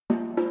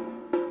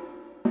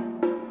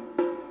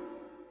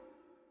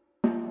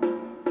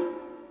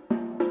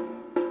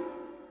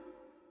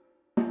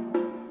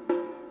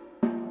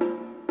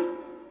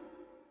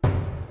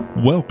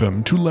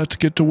Welcome to Let's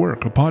Get to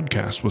Work, a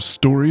podcast with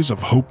stories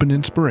of hope and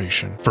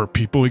inspiration for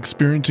people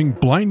experiencing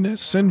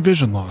blindness and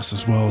vision loss,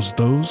 as well as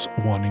those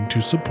wanting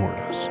to support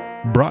us.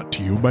 Brought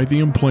to you by the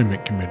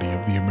Employment Committee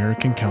of the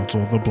American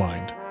Council of the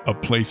Blind, a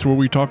place where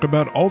we talk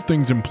about all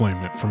things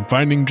employment, from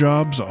finding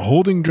jobs,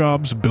 holding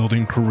jobs,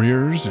 building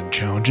careers, and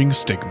challenging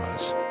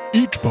stigmas.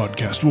 Each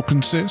podcast will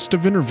consist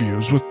of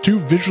interviews with two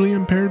visually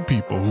impaired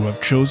people who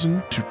have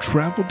chosen to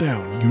travel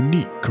down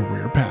unique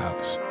career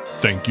paths.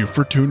 Thank you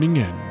for tuning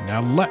in.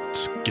 Now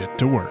let's get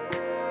to work.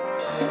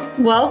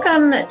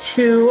 Welcome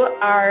to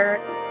our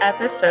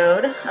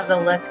episode of the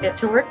Let's Get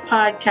to Work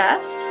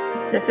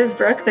podcast. This is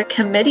Brooke, the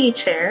committee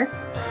chair,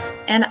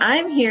 and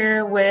I'm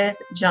here with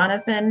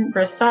Jonathan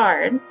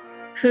Brassard,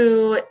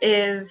 who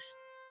is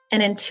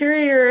an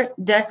interior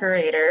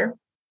decorator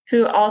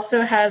who also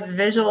has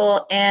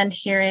visual and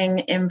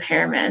hearing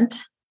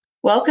impairment.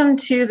 Welcome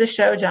to the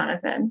show,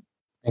 Jonathan.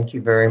 Thank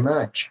you very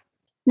much.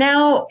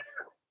 Now,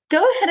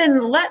 go ahead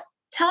and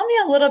tell me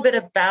a little bit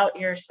about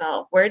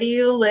yourself. Where do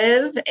you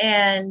live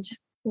and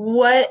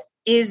what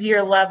is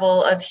your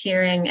level of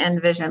hearing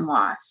and vision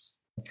loss?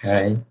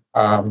 Okay.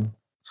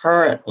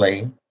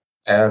 Currently,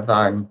 as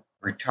I'm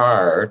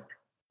retired,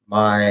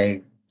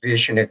 my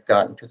vision has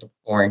gotten to the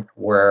point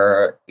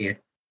where it's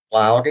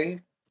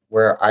cloudy,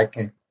 where I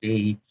can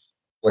see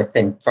what's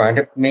in front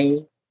of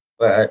me,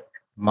 but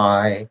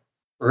my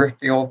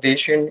peripheral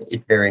vision is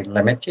very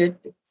limited,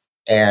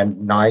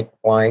 and night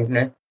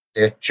blindness,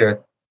 there's just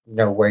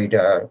no way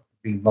to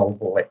be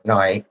mobile at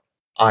night.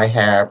 I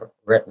have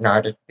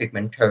retinitis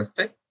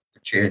pigmentosa,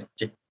 which is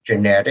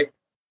genetic.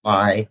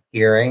 My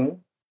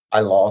hearing, I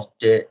lost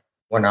it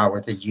when I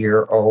was a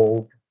year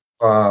old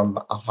from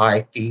a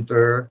high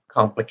fever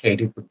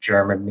complicated with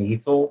German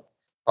measles,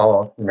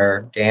 caused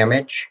nerve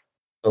damage.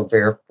 So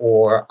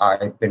therefore,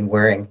 I've been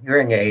wearing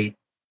hearing aids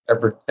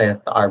ever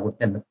since I was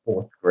in the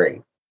fourth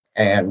grade.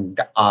 And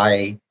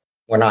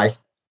when I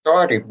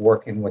started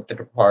working with the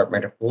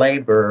Department of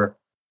Labor,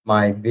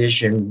 my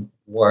vision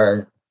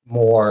was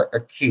more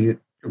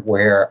acute to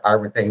where I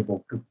was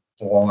able to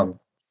perform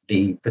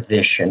the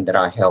position that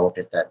I held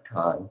at that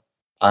time.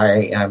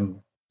 I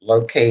am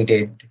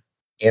located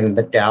in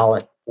the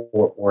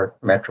Dallas-Fort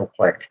Worth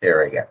Metroplex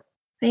area.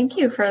 Thank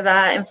you for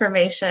that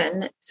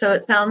information. So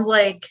it sounds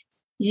like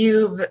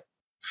you've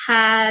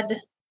had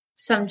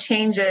some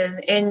changes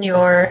in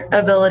your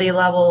ability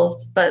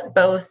levels, but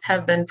both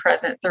have been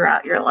present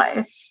throughout your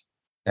life.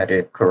 That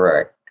is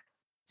correct.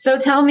 So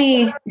tell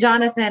me,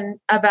 Jonathan,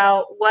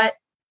 about what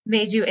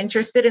made you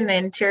interested in the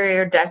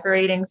interior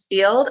decorating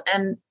field,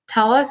 and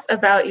tell us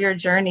about your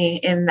journey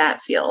in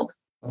that field.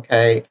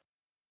 Okay.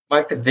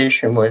 My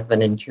position was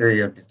an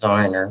interior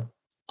designer.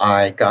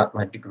 I got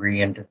my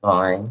degree in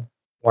design.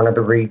 One of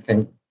the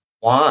reasons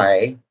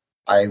why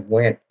I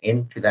went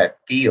into that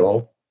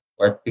field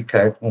was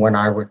because when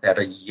I was at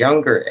a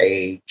younger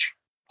age,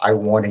 I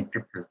wanted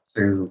to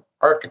pursue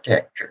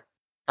architecture.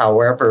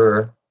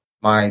 However,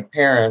 my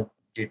parents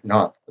did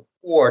not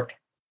support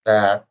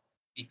that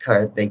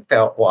because they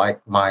felt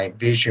like my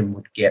vision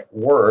would get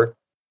worse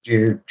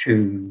due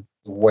to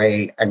the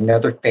way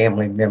another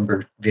family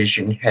member's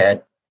vision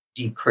had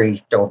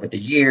decreased over the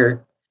years.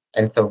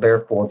 And so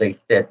therefore they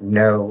said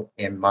no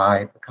in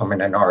my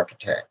becoming an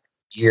architect.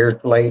 Years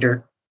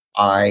later,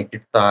 I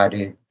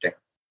decided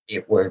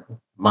it was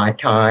my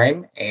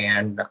time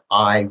and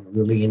I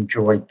really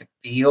enjoyed the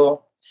field.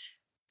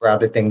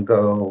 Rather than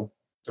go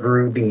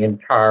through the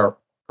entire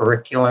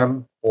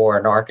curriculum for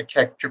an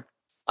architecture,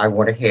 I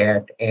went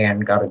ahead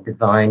and got a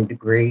design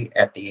degree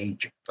at the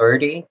age of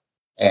 30.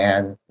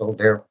 And so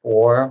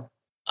therefore,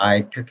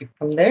 I took it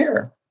from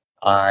there.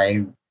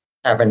 I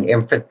have an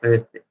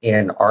emphasis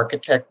in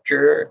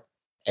architecture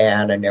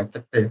and an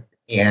emphasis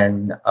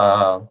in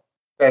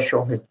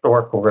special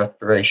historical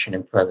restoration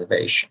and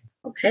preservation.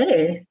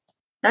 Okay,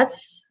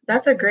 that's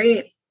a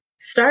great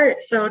start.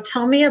 So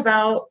tell me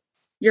about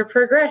your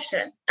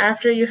progression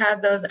after you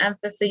had those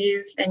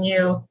emphases and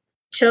you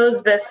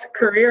chose this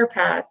career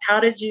path.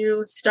 How did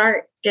you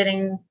start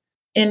getting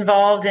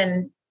involved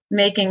in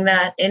making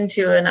that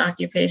into an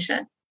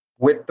occupation?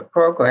 With the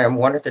program,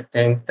 one of the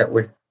things that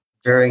was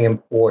very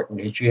important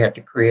is you had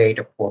to create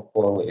a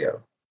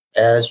portfolio.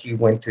 As you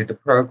went through the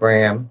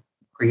program,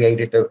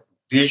 created a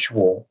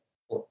visual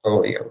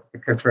portfolio.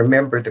 Because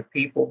remember, the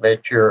people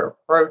that you're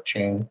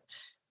approaching,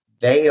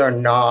 they're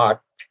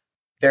not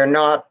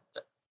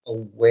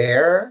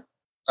aware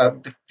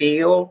of the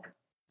field.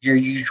 You're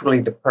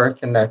usually the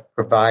person that's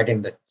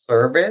providing the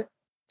service.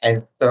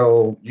 And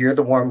so you're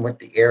the one with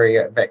the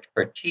area of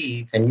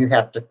expertise, and you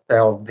have to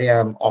sell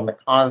them on the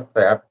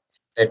concept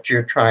that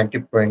you're trying to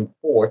bring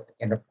forth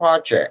in a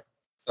project.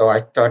 So I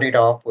started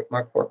off with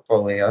my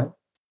portfolio.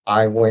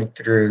 I went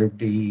through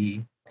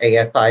the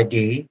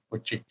ASID,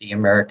 which is the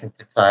American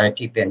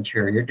Society of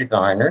Interior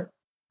Designer.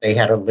 They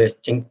had a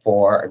listing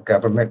for a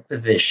government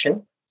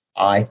position.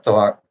 I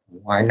thought,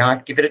 why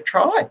not give it a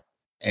try?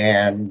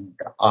 And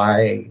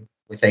I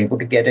was able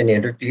to get an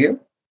interview.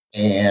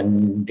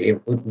 And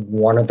it was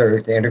one of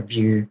those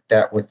interviews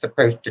that was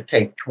supposed to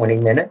take 20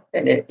 minutes,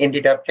 and it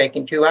ended up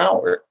taking 2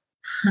 hours.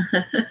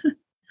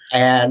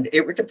 And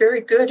it was a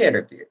very good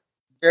interview,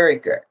 very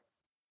good.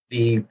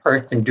 The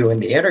person doing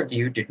the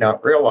interview did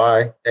not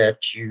realize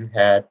that you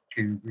had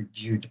to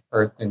review the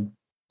person's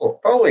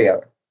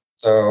portfolio.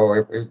 So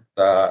it was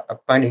a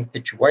funny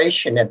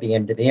situation. At the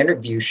end of the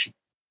interview, she's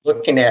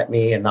looking at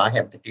me, and I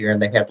have the deer in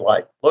the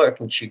headlights look,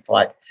 and she's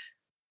like,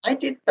 I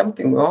did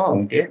something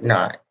wrong, didn't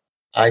I?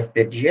 I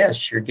said,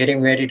 yes, you're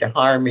getting ready to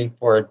hire me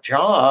for a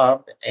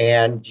job,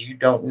 and you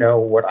don't know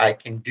what I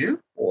can do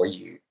for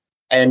you.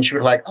 And she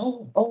was like,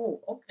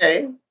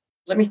 okay.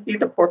 Let me see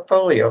the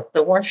portfolio.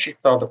 So once she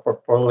saw the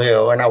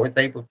portfolio and I was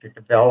able to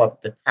develop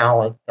the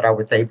talent that I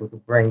was able to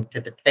bring to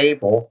the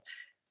table,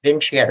 then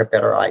she had a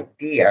better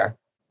idea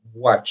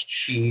what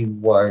she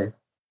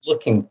was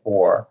looking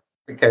for.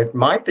 Because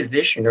my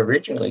position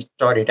originally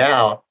started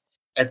out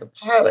as a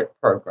pilot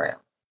program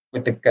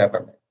with the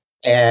government.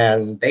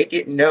 And they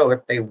didn't know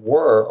if they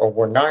were or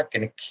were not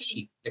going to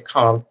keep the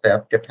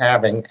concept of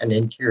having an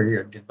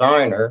interior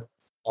designer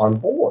on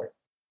board.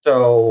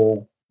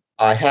 So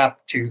I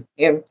have to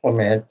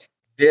implement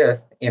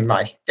this in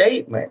my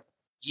statement.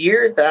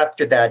 Years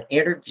after that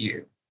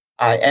interview,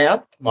 I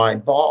asked my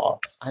boss,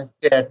 I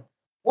said,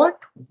 what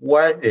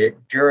was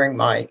it during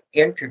my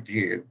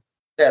interview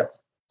that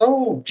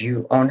sold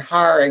you on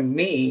hiring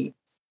me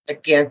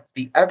against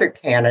the other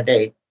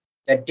candidate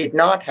that did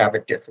not have a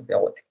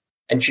disability?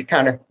 And she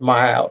kind of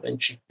smiled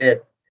and she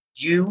said,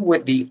 you were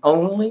the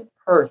only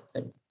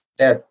person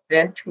that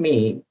sent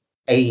me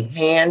a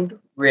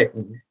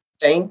handwritten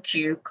thank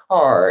you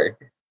card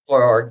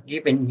for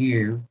giving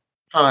you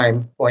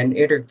time for an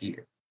interview.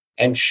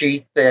 And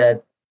she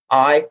said,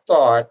 I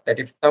thought that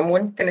if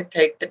someone's going to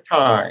take the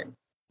time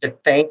to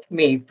thank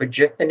me for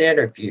just an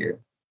interview,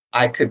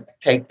 I could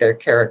take their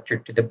character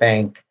to the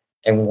bank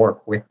and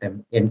work with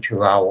them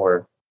into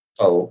our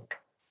fold.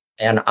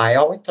 And I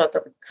always thought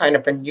that was kind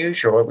of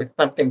unusual. It was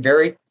something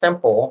very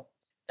simple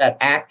that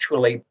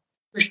actually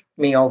pushed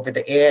me over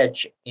the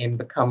edge in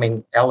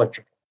becoming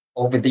eligible.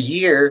 Over the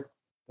years,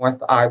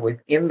 once I was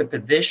in the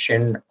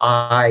position,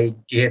 I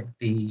did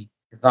the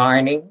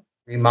designing,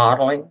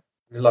 remodeling,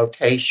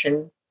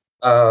 relocation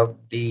of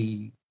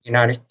the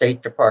United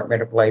States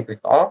Department of Labor's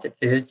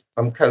offices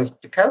from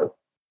coast to coast.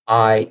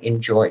 I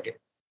enjoyed it,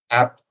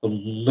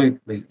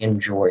 absolutely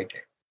enjoyed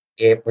it.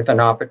 It was an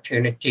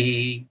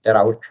opportunity that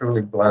I was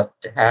truly blessed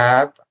to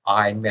have.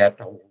 I met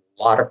a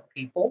lot of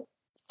people.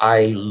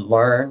 I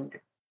learned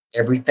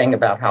everything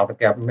about how the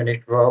government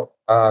is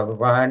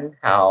run,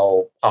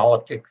 how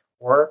politics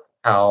work,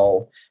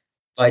 how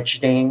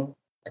budgeting,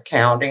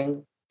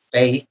 accounting,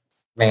 faith,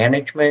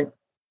 management.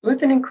 It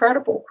was an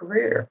incredible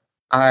career.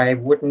 I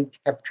wouldn't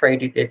have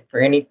traded it for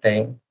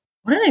anything.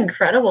 What an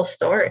incredible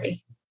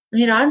story.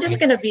 I'm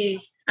going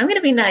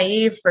to be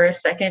naive for a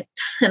second,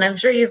 and I'm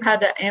sure you've had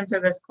to answer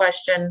this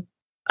question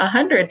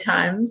 100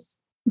 times,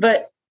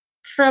 but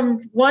from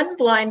one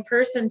blind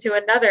person to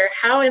another,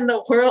 how in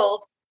the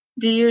world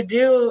do you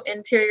do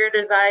interior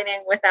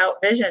designing without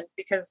vision?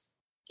 Because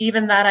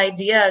even that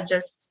idea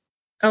just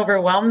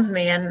overwhelms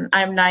me, and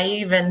I'm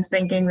naive in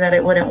thinking that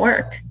it wouldn't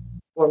work.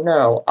 Well,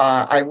 no,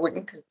 I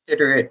wouldn't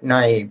consider it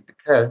naive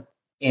because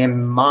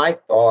in my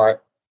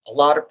thought, a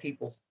lot of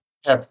people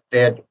have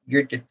said,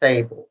 you're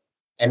disabled.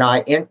 And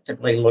I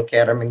instantly look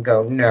at them and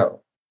go,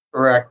 no,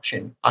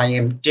 correction, I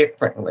am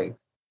differently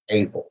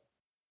able.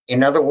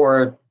 In other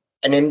words,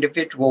 an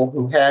individual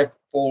who has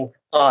full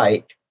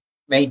sight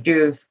may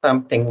do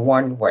something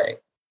one way.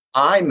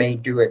 I may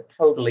do it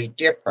totally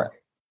different.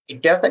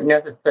 It doesn't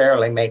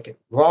necessarily make it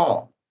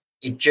wrong.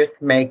 It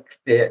just makes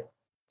it,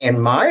 in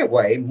my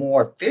way,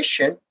 more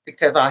efficient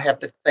because I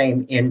have the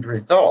same end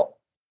result.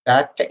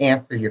 Back to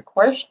answer your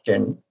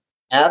question,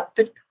 at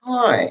the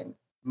time,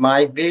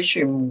 my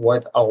vision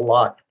was a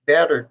lot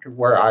better to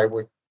where I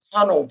was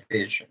tunnel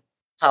vision.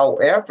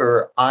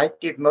 However, I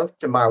did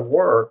most of my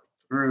work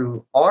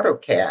through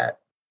AutoCAD,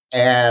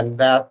 and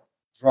that's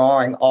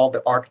drawing all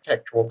the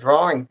architectural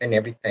drawings and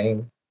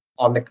everything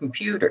on the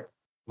computer.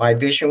 My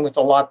vision was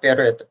a lot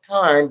better at the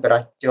time, but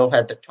I still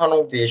had the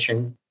tunnel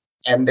vision.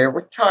 And there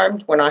were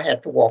times when I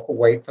had to walk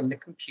away from the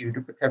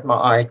computer because my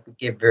eyes would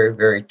get very,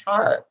 very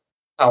tired.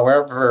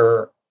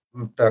 However,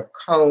 the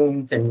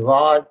cones and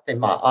rods in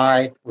my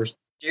eyes were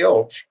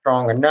still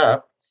strong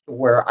enough to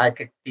where I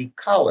could see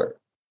color.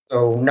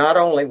 So not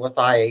only was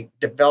I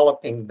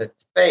developing the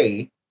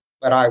space,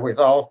 but I was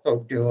also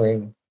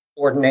doing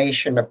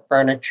coordination of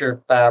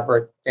furniture,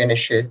 fabric,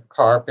 finishes,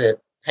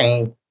 carpet,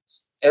 paint,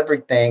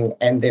 everything,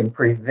 and then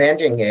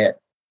presenting it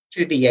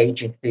to the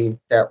agencies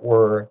that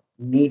were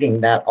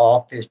needing that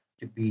office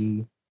to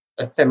be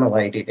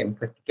assimilated and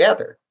put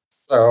together.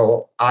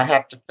 So I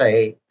have to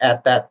say,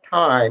 at that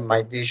time,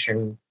 my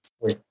vision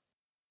was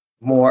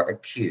more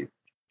acute.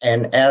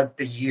 And as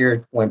the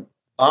years went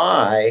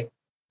by,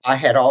 I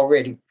had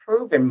already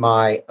proven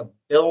my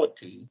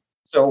ability.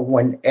 So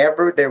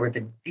whenever there was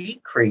a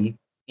decrease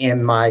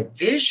in my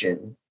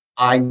vision,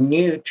 I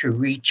knew to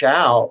reach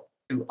out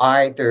to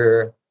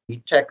either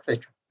the Texas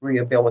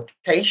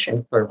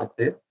Rehabilitation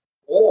Services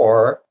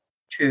or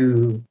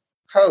to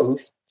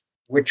COAST,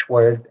 which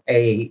was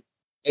a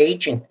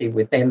agency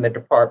within the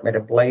Department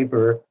of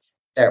Labor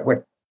that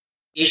would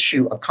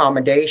issue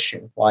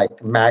accommodations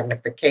like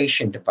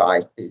magnification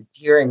devices,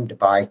 hearing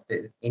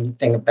devices,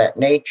 anything of that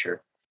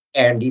nature.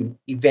 And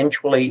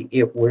eventually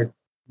it was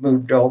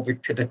moved over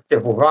to the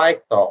Civil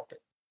Rights Office.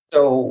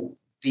 So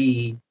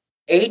the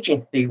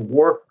agency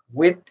worked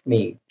with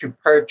me to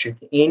purchase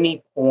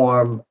any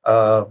form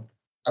of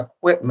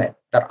equipment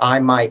that I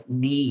might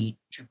need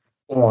to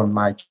perform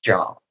my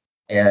job.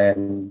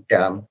 And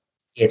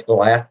it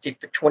lasted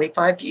for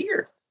 25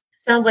 years.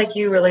 Sounds like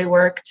you really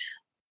worked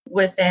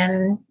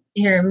within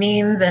your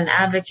means and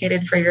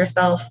advocated for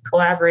yourself,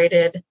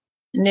 collaborated,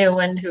 knew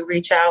when to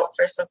reach out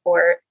for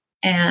support,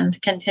 and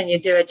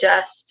continued to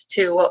adjust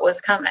to what was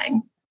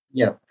coming.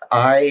 Yes,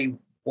 I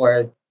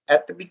was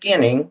at the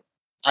beginning,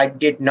 I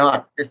did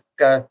not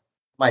discuss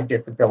my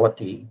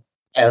disability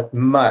as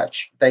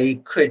much. They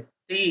could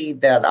see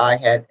that I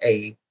had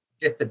a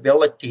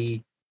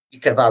disability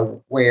because I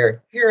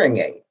wear hearing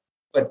aids,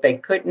 but they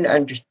couldn't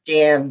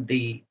understand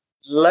the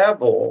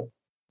level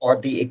or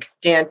the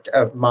extent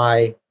of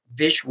my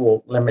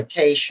visual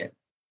limitation.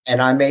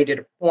 And I made it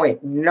a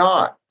point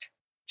not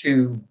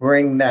to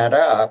bring that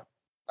up,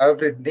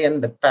 other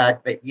than the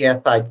fact that,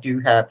 yes, I do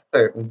have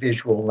certain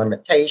visual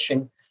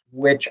limitation,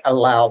 which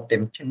allowed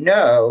them to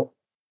know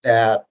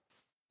that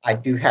I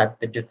do have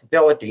the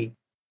disability.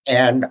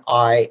 And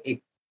I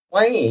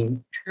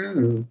explained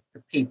to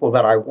the people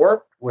that I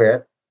worked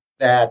with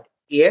that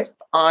if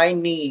I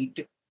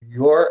need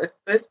your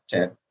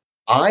assistance,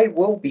 I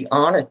will be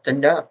honest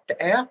enough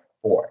to ask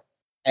for it.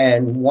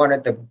 And one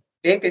of the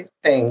biggest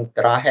things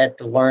that I had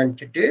to learn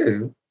to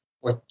do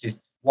was to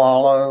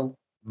swallow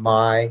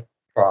my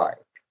pride.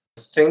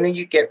 The sooner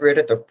you get rid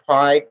of the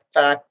pride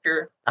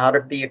factor out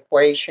of the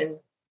equation,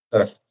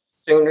 the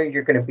sooner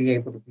you're going to be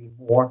able to be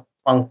more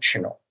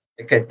functional,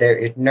 because there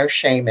is no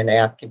shame in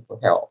asking for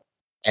help.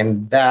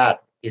 And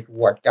that is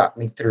what got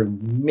me through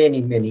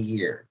many, many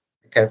years,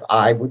 because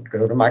I would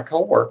go to my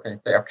coworker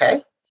and say,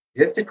 okay,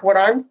 this is what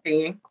I'm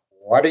seeing.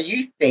 What are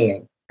you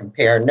seeing?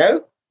 Compare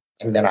notes.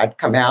 And then I'd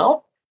come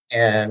out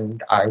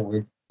and I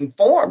was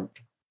informed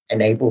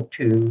and able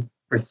to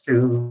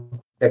pursue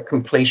the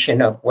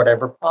completion of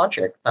whatever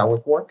projects I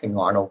was working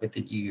on over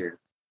the years.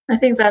 I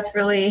think that's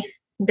really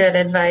good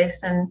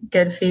advice and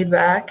good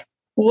feedback.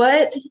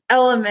 What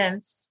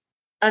elements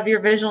of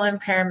your visual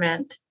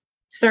impairment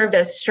served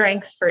as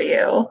strengths for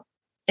you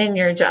in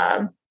your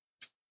job?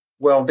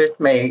 Well, this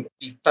may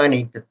be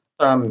funny to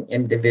some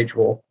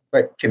individual,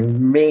 but to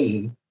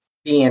me,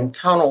 being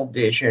tunnel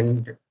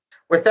visioned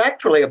was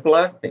actually a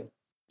blessing,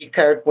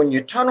 because when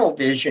you're tunnel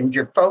visioned,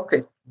 you're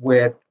focused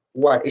with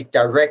what is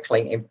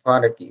directly in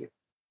front of you.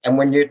 And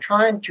when you're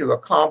trying to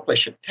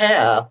accomplish a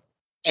task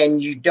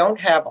and you don't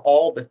have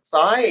all the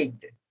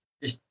side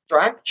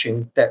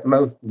distractions that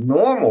most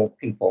normal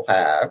people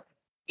have,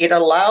 it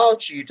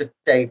allows you to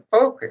stay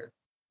focused.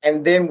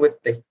 And then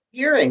with the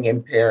hearing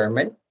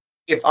impairment,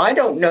 if I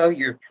don't know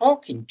you're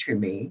talking to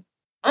me,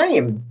 I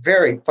am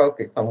very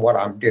focused on what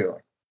I'm doing.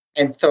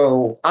 And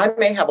so I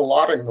may have a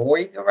lot of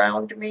noise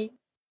around me,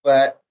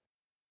 but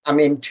I'm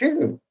in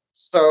tune.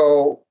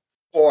 So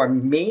for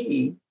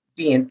me,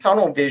 being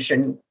tunnel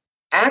vision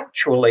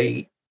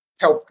actually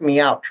helped me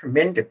out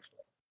tremendously.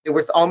 It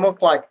was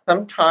almost like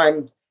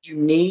sometimes you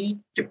need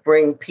to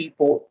bring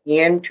people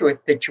into a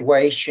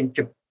situation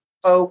to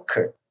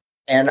focus.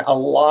 And a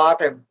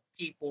lot of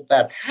people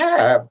that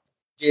have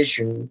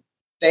vision,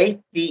 they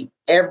see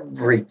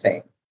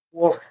everything.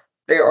 Well,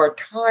 there are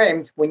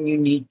times when you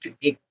need to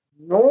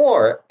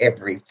ignore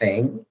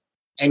everything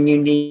and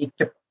you need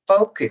to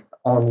focus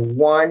on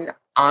one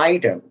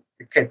item,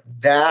 because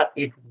that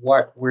is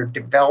what we're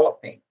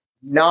developing,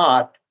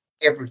 not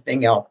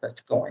everything else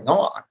that's going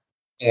on.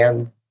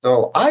 And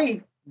so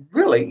I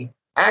really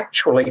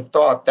actually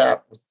thought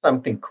that was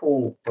something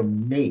cool for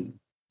me.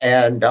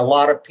 And a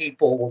lot of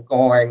people were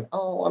going,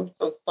 oh, I'm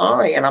so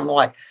sorry. And I'm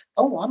like,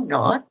 oh, I'm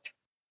not.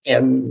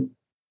 And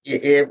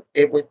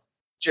it was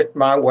just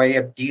my way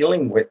of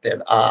dealing with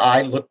it.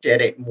 I looked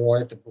at it more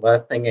as a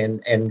blessing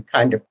and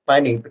kind of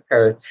funny,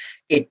 because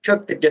it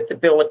took the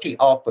disability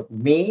off of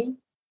me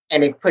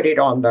and it put it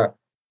on the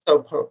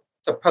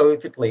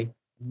supposedly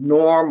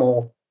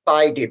normal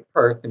sighted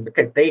person,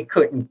 because they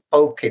couldn't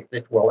focus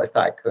as well as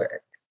I could.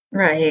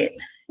 Right.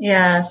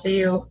 Yeah. So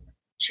you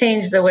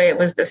changed the way it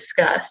was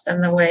discussed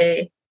and the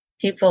way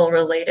people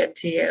related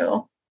to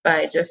you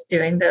by just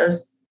doing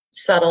those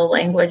subtle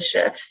language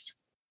shifts.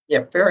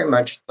 Yeah, very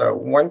much so.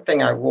 One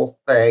thing I will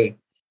say,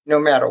 no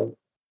matter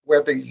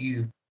whether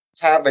you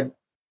have an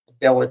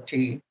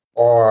ability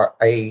or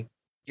a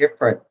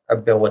different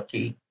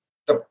ability,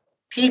 the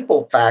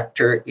people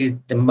factor is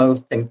the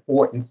most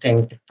important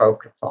thing to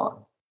focus on.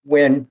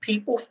 When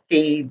people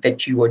see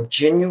that you are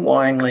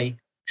genuinely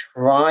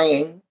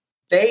trying,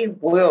 they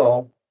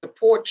will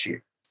support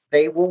you.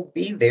 They will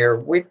be there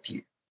with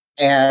you.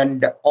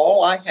 And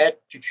all I had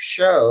to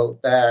show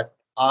that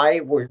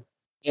I was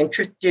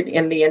interested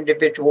in the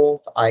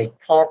individuals. I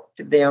talked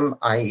to them.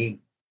 I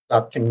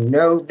got to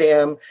know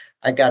them.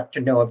 I got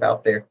to know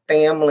about their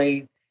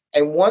family.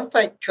 And once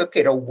I took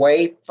it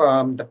away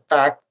from the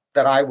fact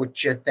that I was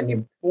just an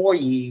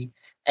employee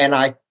and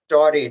I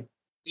started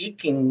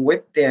speaking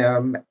with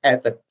them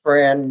as a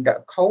friend, a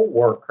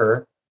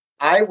coworker,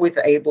 I was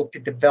able to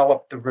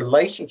develop the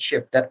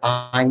relationship that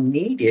I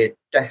needed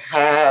to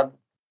have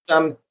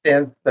some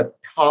sense of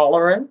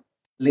tolerance,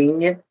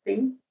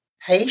 leniency,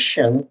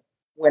 patience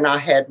when I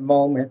had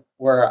moments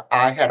where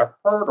I had a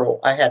hurdle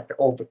I had to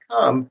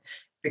overcome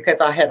because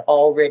I had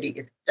already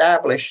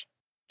established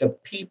the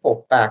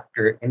people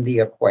factor in the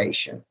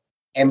equation.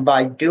 And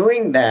by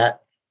doing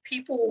that,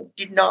 people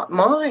did not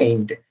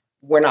mind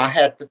when I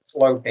had to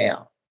slow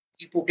down.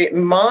 People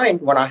didn't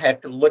mind when I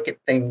had to look at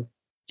things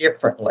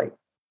differently.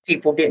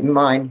 People didn't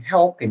mind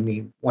helping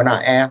me when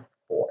I asked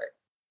for it.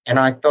 And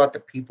I thought the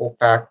people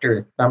factor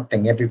is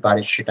something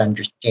everybody should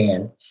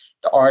understand.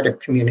 The art of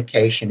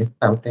communication is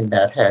something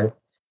that has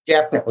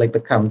definitely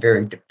become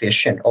very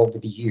deficient over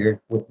the years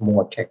with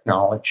more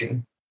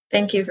technology.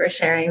 Thank you for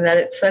sharing that.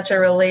 It's such a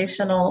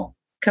relational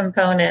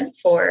component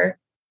for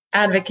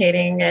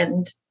advocating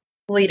and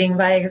leading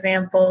by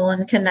example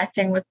and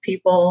connecting with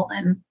people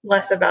and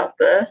less about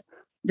the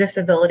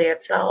disability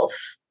itself.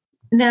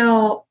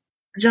 Now,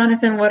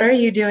 Jonathan, what are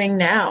you doing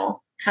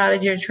now? How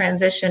did your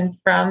transition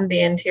from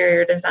the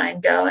interior design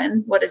go,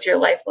 and what is your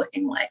life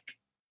looking like?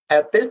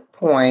 At this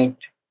point,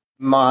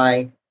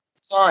 my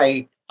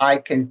sight, I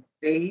can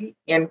see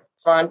in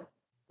front,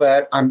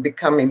 but I'm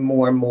becoming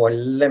more and more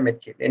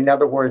limited. In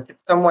other words, if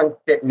someone's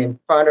sitting in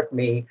front of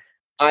me,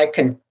 I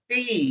can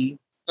see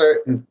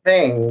certain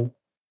things,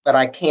 but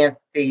I can't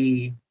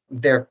see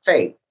their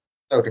face,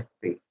 so to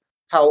speak.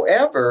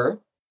 However,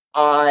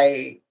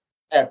 I,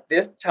 at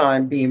this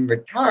time being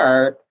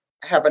retired,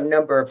 have a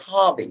number of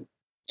hobbies.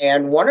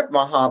 And one of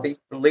my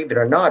hobbies, believe it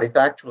or not, is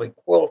actually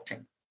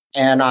quilting.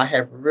 And I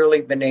have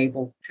really been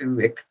able to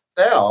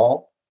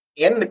excel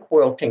in the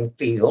quilting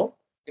field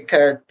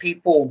because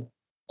people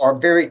are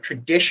very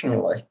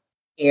traditionalist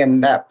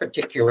in that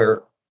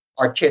particular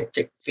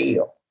artistic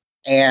field.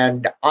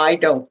 And I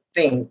don't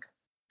think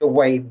the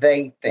way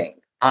they think.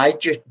 I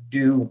just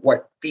do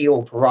what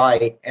feels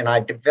right and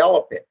I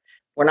develop it.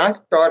 When I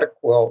start a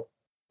quilt,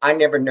 I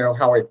never know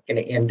how it's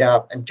going to end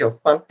up until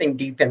something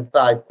deep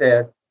inside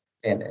says,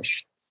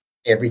 finished.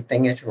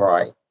 Everything is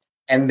right.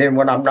 And then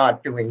when I'm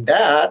not doing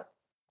that,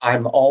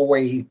 I'm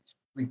always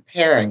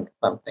repairing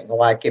something.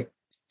 Like if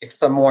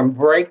someone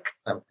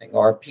breaks something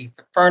or a piece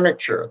of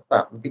furniture or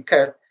something,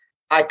 because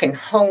I can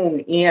hone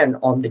in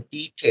on the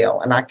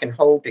detail and I can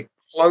hold it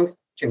close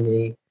to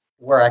me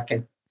where I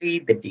can see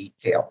the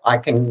detail. I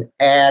can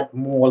add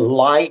more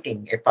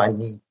lighting if I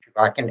need to.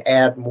 I can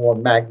add more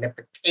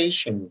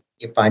magnification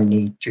if I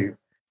need to.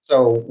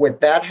 So with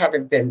that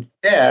having been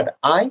said,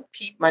 I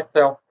keep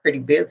myself pretty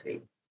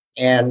busy.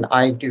 And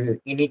I do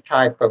any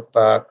type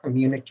of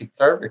community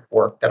service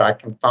work that I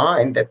can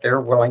find that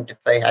they're willing to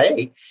say,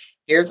 hey,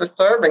 here's a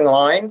serving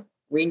line.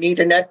 We need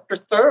an extra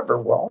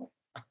server. Well,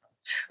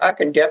 I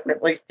can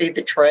definitely see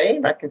the tray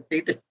and I can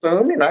see the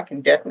spoon and I can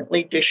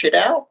definitely dish it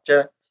out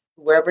to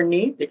whoever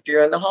needs it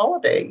during the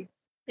holidays.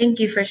 Thank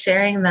you for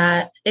sharing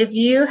that. If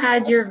you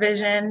had your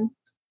vision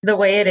the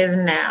way it is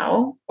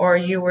now, or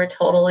you were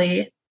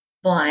totally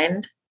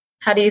blind,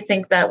 how do you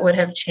think that would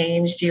have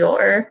changed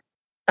your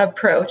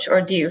approach,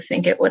 or do you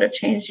think it would have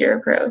changed your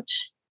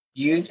approach?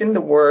 Using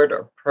the word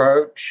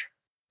approach,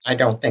 I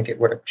don't think it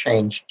would have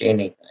changed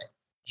anything.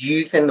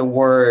 Using the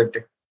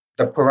word,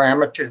 the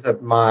parameters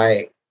of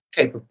my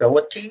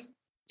capability,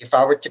 if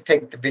I were to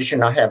take the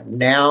vision I have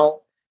now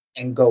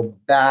and go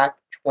back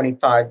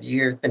 25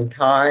 years in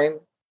time,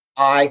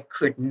 I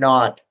could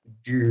not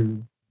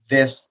do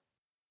this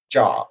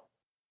job.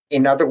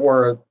 In other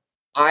words,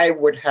 I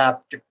would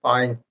have to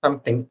find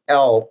something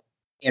else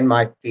in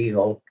my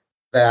field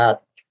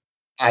that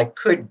I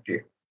could do.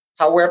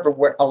 However,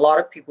 what a lot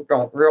of people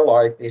don't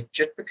realize is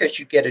just because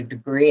you get a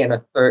degree in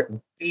a certain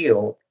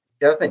field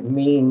doesn't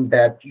mean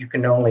that you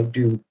can only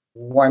do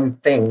one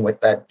thing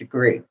with that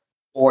degree.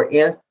 For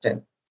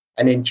instance,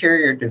 an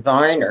interior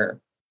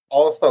designer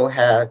also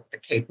has the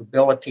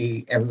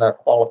capability and the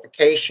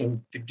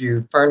qualification to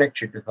do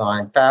furniture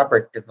design,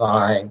 fabric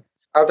design,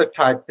 other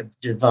types of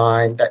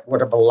design that would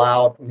have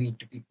allowed me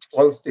to be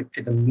closer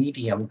to the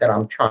medium that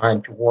I'm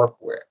trying to work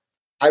with.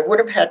 I would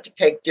have had to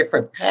take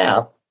different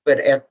paths, but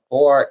as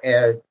far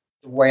as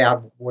the way I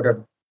would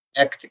have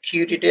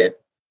executed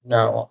it,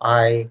 no,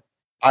 I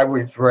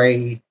was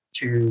raised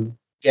to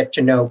get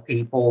to know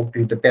people,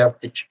 do the best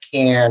that you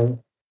can.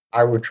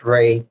 I was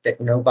raised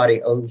that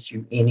nobody owes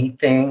you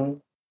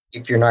anything.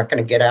 If you're not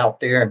going to get out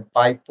there and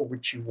fight for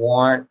what you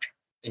want,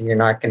 then you're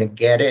not going to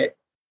get it.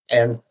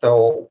 And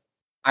so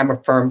I'm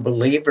a firm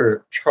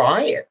believer,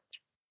 try it.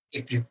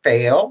 If you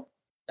fail,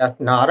 that's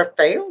not a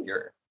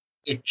failure.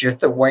 It's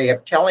just a way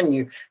of telling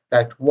you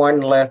that's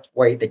one less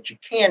way that you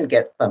can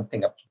get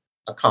something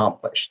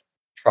accomplished.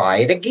 Try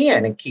it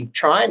again and keep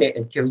trying it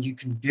until you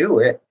can do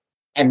it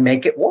and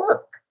make it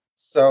work.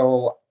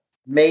 So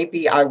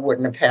maybe I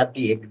wouldn't have had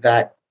the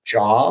exact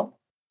job,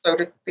 so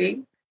to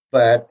speak,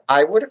 but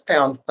I would have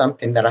found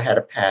something that I had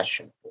a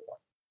passion for.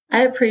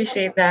 I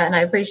appreciate that. And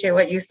I appreciate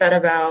what you said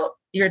about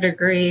your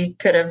degree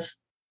could have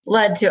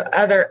led to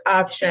other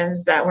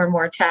options that were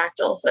more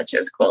tactile, such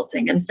as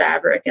quilting and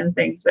fabric and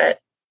things that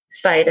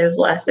sight is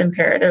less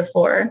imperative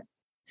for.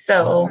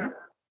 So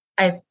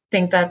I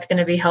think that's going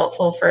to be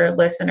helpful for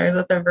listeners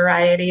with a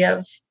variety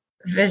of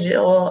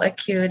visual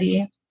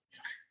acuity.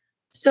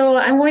 So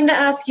I'm going to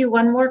ask you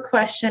one more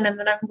question, and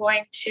then I'm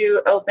going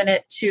to open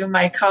it to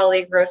my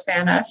colleague,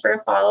 Rosanna, for a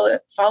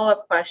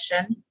follow-up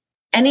question.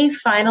 Any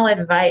final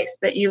advice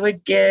that you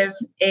would give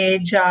a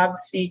job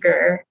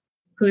seeker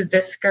who's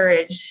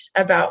discouraged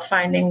about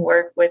finding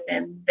work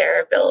within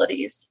their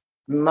abilities?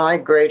 My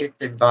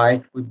greatest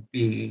advice would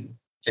be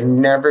to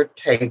never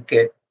take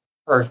it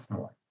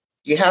personally.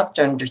 You have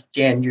to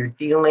understand you're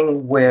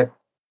dealing with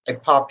a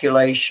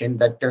population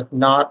that does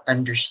not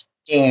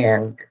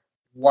understand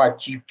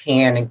what you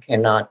can and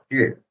cannot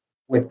do.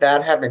 With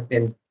that having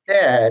been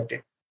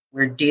said,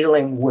 we're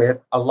dealing with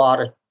a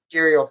lot of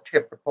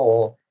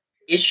stereotypical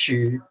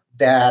issues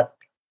that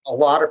a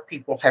lot of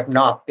people have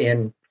not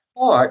been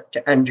taught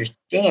to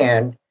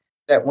understand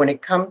that when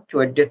it comes to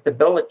a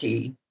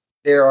disability,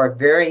 there are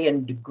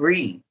varying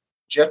degrees.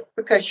 Just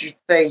because you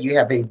say you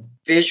have a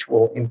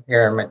visual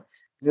impairment,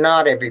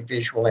 not every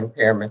visual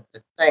impairment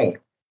is the same.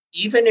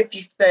 Even if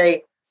you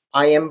say,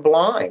 I am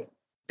blind,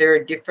 there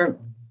are different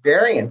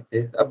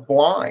variances of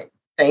blind.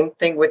 Same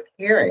thing with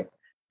hearing.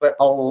 But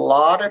a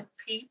lot of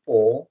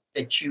people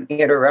that you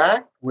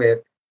interact with,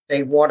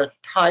 they want to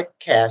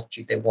typecast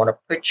you. They want to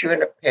put you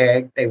in a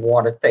peg. They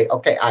want to say,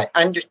 okay, I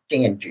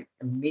understand you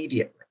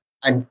immediately.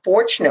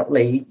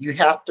 Unfortunately, you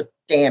have to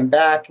stand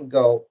back and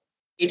go,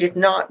 it is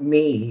not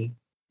me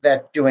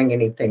that's doing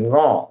anything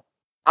wrong.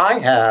 I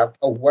have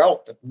a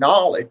wealth of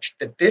knowledge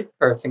that this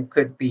person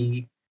could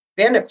be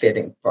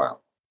benefiting from.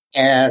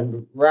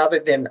 And rather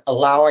than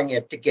allowing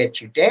it to get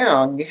you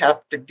down, you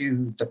have to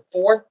do the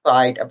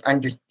foresight of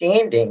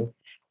understanding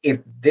if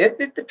this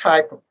is the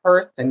type of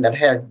person that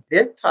has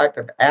this type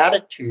of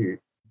attitude,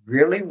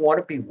 really want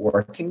to be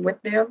working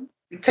with them?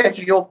 Because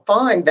you'll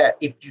find that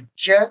if you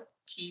just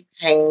keep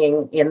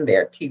hanging in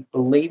there, keep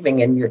believing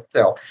in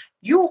yourself,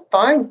 you'll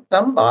find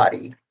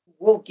somebody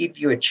who will give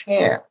you a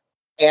chance.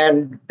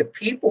 And the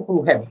people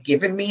who have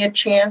given me a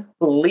chance,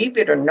 believe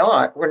it or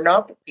not, were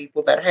not the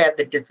people that had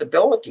the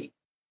disability.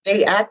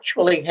 They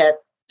actually had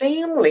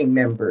family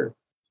members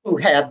who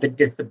had the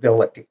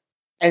disability.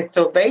 And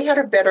so they had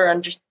a better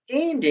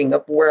understanding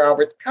of where I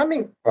was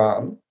coming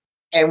from.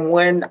 And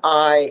when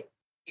I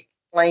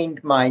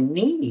explained my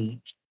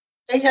needs,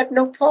 they had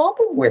no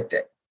problem with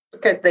it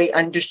because they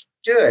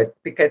understood,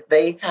 because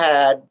they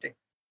had,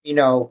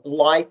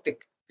 life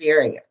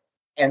experience.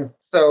 And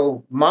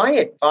so my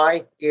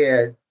advice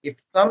is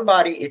if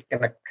somebody is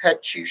going to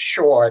cut you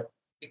short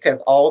because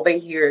all they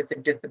hear is a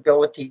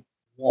disability,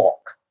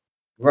 walk,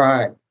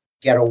 run,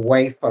 get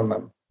away from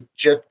them. It's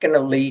just going to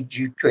lead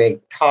you to a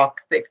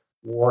toxic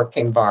work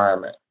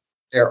environment.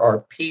 There are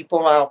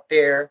people out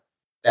there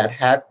that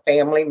have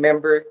family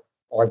members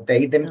or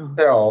they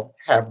themselves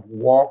have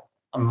walked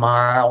a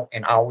mile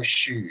in our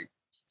shoes.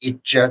 It's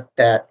just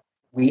that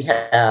we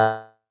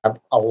have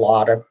a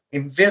lot of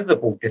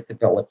invisible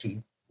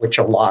disabilities, which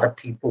a lot of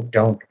people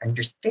don't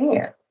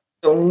understand.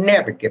 So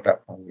never give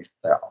up on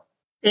yourself.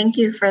 Thank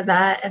you for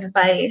that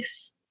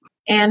advice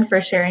and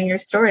for sharing your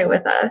story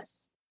with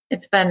us.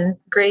 It's been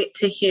great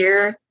to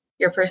hear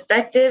your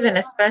perspective, and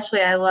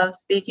especially I love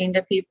speaking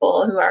to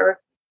people who are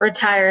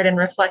retired and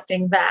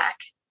reflecting back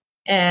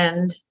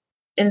and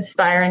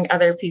inspiring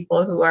other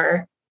people who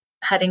are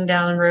heading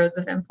down roads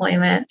of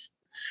employment.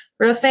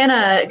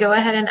 Rosanna, go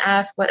ahead and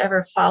ask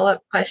whatever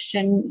follow-up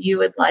question you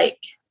would like.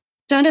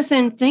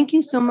 Jonathan, thank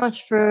you so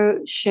much for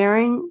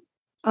sharing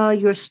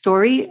your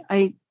story.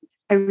 I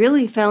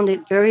really found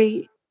it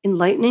very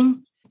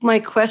enlightening. My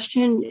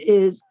question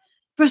is,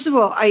 first of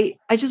all, I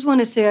just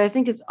want to say I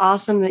think it's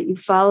awesome that you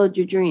followed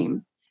your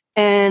dream.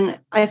 And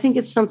I think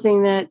it's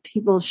something that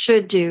people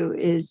should do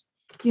is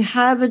you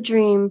have a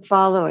dream,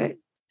 follow it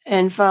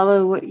and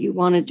follow what you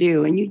want to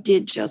do. And you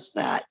did just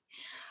that.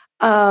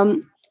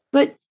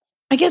 But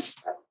I guess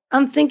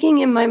I'm thinking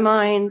in my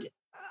mind,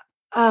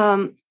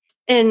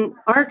 an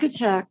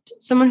architect,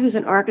 someone who's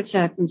an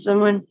architect and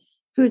someone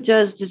who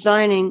does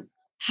designing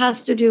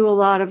has to do a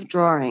lot of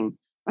drawing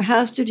or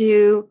has to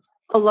do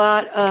a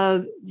lot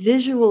of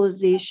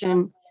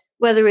visualization,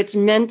 whether it's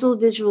mental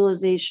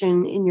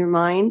visualization in your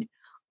mind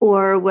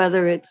or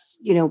whether it's,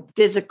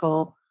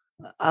 physical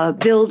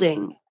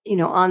building,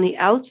 on the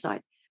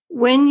outside.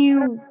 When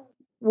you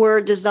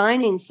were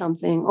designing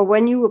something or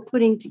when you were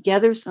putting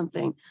together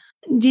something,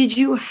 did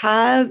you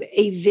have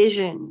a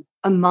vision,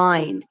 a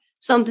mind,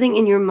 something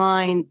in your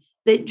mind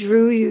that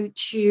drew you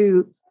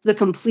to the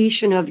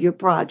completion of your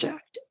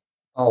project?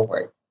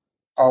 Always.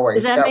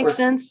 Does that make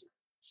sense?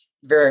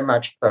 Very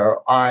much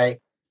so. I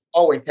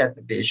always had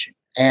the vision.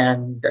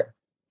 And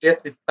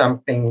this is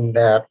something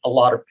that a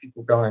lot of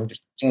people don't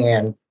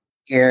understand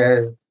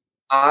is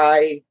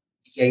I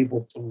be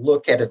able to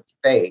look at a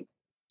space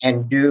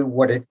and do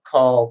what is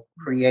called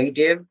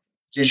creative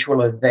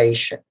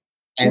visualization.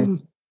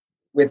 And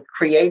with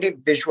creative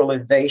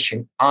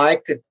visualization, I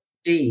could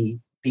see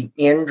the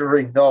end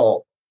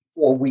result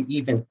before we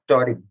even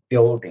started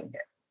building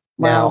it.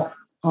 Wow. Now,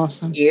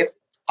 Awesome. if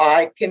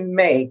I can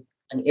make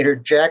an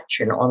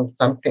interjection on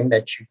something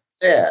that you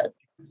said,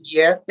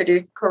 yes, it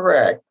is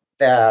correct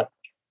that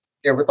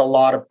there was a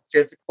lot of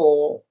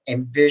physical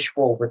and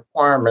visual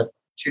requirements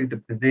to the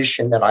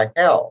position that I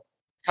held.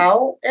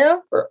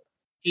 However,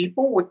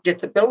 people with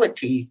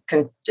disabilities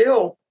can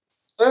still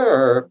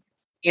serve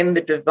in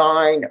the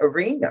design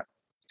arena,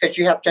 because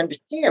you have to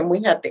understand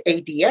we have the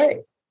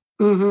ADA.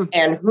 Mm-hmm.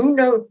 And who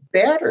knows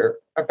better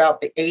about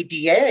the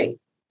ADA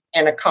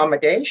and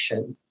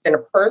accommodation than a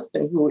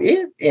person who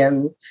is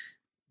in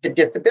the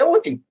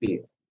disability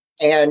field?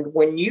 And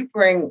when you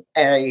bring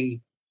a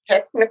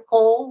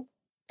technical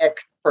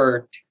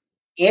expert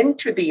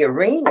into the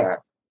arena,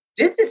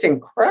 this is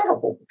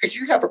incredible, because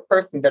you have a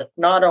person that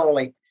not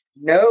only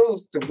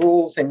knows the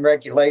rules and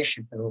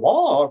regulations and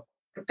laws,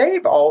 but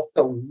they've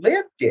also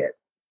lived it.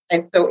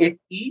 And so it's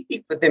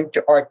easy for them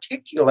to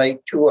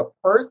articulate to a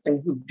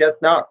person who does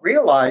not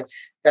realize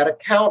that a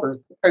counter is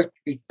supposed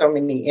to be so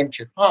many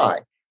inches high.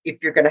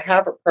 If you're going to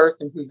have a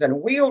person who's in a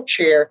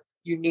wheelchair,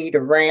 you need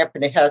a ramp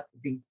and it has to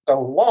be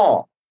so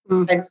long.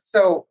 Mm-hmm. And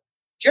so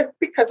just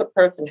because a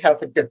person has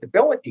a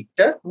disability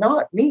does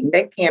not mean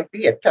they can't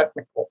be a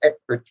technical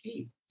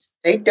expertise.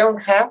 They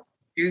don't have to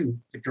do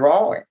the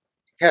drawing,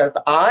 because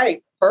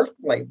I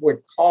personally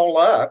would call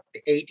up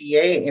the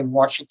ADA in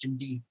Washington,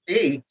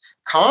 D.C.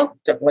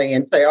 constantly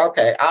and say,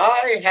 okay,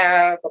 I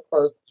have a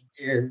person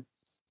who is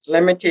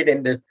limited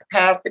in this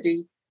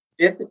capacity.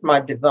 This is my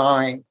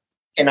design.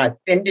 Can I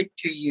send it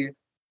to you?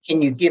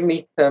 Can you give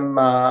me some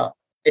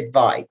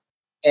advice?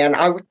 And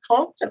I was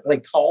constantly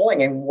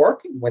calling and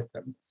working with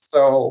them.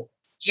 So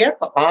yes,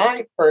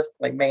 I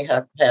personally may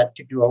have had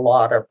to do a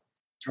lot of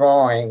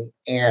drawing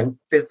and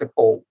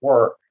physical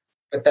work,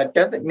 but that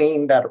doesn't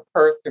mean that a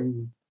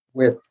person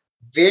with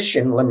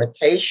vision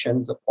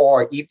limitations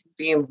or even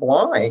being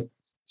blind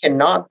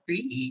cannot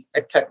be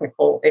a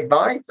technical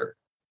advisor.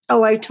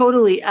 Oh, I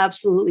totally,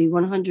 absolutely,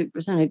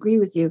 100% agree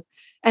with you.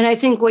 And I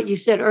think what you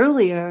said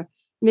earlier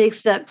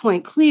makes that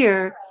point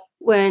clear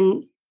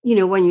when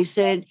you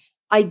said,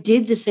 I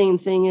did the same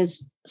thing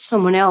as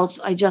someone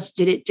else, I just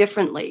did it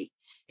differently.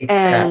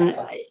 Exactly. And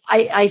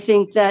I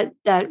think that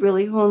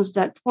really hones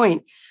that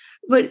point.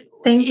 But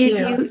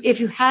if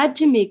you had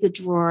to make a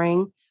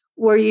drawing,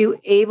 were you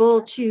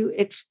able to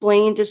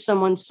explain to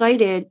someone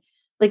sighted,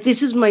 like,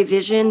 this is my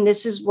vision,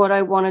 this is what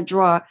I want to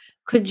draw?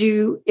 Could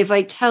you, if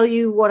I tell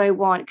you what I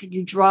want, could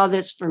you draw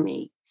this for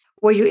me?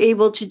 Were you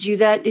able to do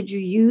that? Did you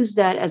use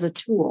that as a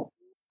tool?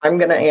 I'm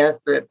going to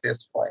answer it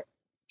this way.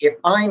 If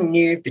I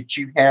knew that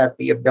you had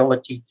the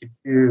ability to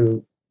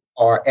do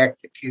or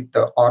execute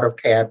the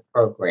AutoCAD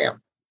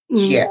program,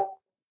 yes,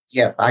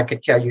 I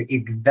could tell you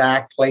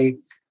exactly,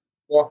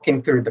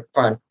 walking through the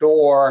front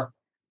door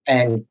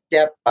and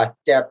step by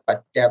step by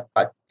step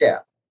by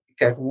step.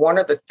 Because one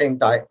of the things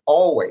I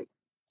always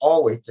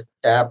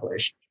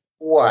established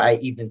before I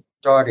even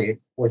started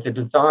was a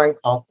design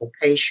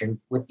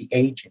consultation with the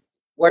agent.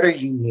 What do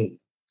you need?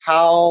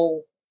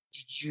 How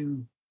did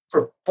you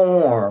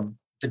perform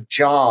the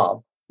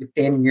job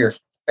within your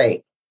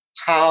space?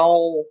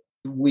 How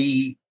do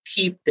we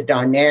keep the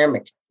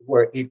dynamics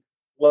where it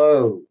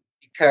flows?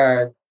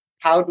 Because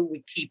how do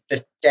we keep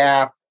the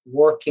staff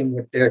working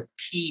with their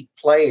key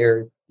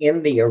players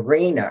in the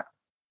arena?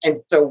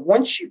 And so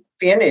once you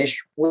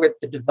finish with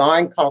the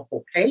design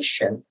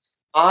consultation,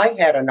 I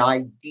had an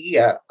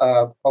idea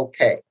of,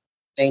 okay,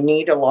 they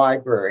need a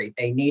library,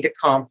 they need a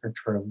conference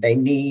room, they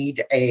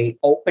need an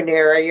open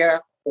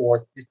area for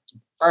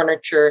system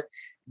furniture,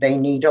 they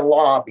need a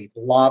lobby.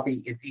 The lobby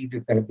is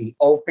either going to be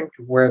open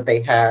to where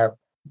they have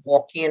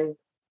walk-in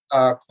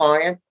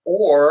clients,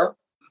 or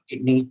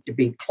it needs to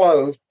be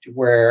closed to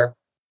where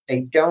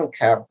they don't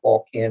have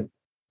walk-in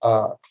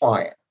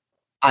clients.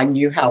 I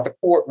knew how the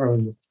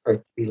courtroom was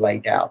supposed to be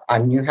laid out. I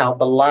knew how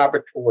the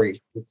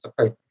laboratory was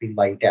supposed to be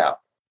laid out.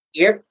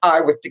 If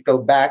I was to go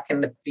back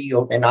in the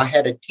field and I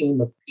had a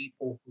team of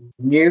people who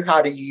knew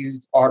how to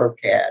use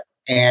AutoCAD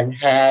and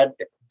had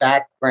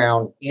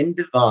background in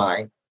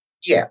design,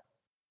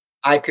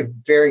 I could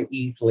very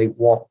easily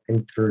walk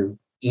them through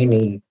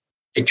any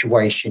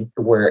situation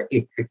to where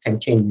it could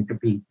continue to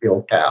be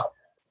built out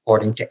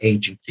according to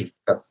agency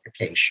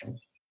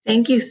specifications.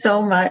 Thank you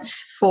so much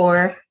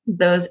for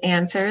those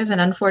answers.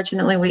 And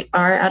unfortunately, we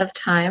are out of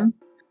time.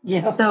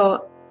 Yeah.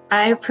 So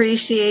I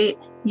appreciate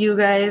you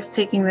guys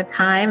taking the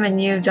time, and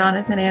you,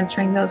 Jonathan,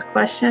 answering those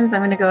questions.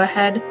 I'm going to go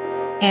ahead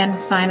and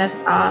sign us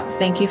off.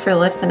 Thank you for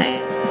listening.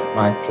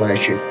 My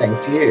pleasure. Thank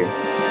you.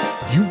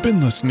 You've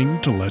been listening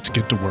to Let's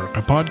Get to Work,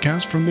 a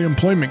podcast from the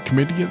Employment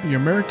Committee at the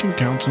American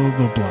Council of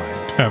the Blind.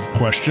 Have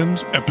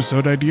questions,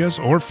 episode ideas,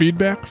 or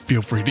feedback?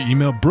 Feel free to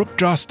email Brooke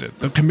Jostad,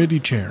 the committee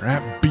chair,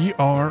 at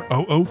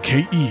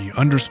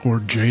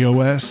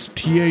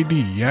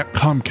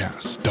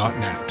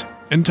BROOKE_JOSTAD@Comcast.net.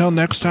 Until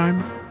next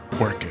time,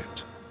 work it.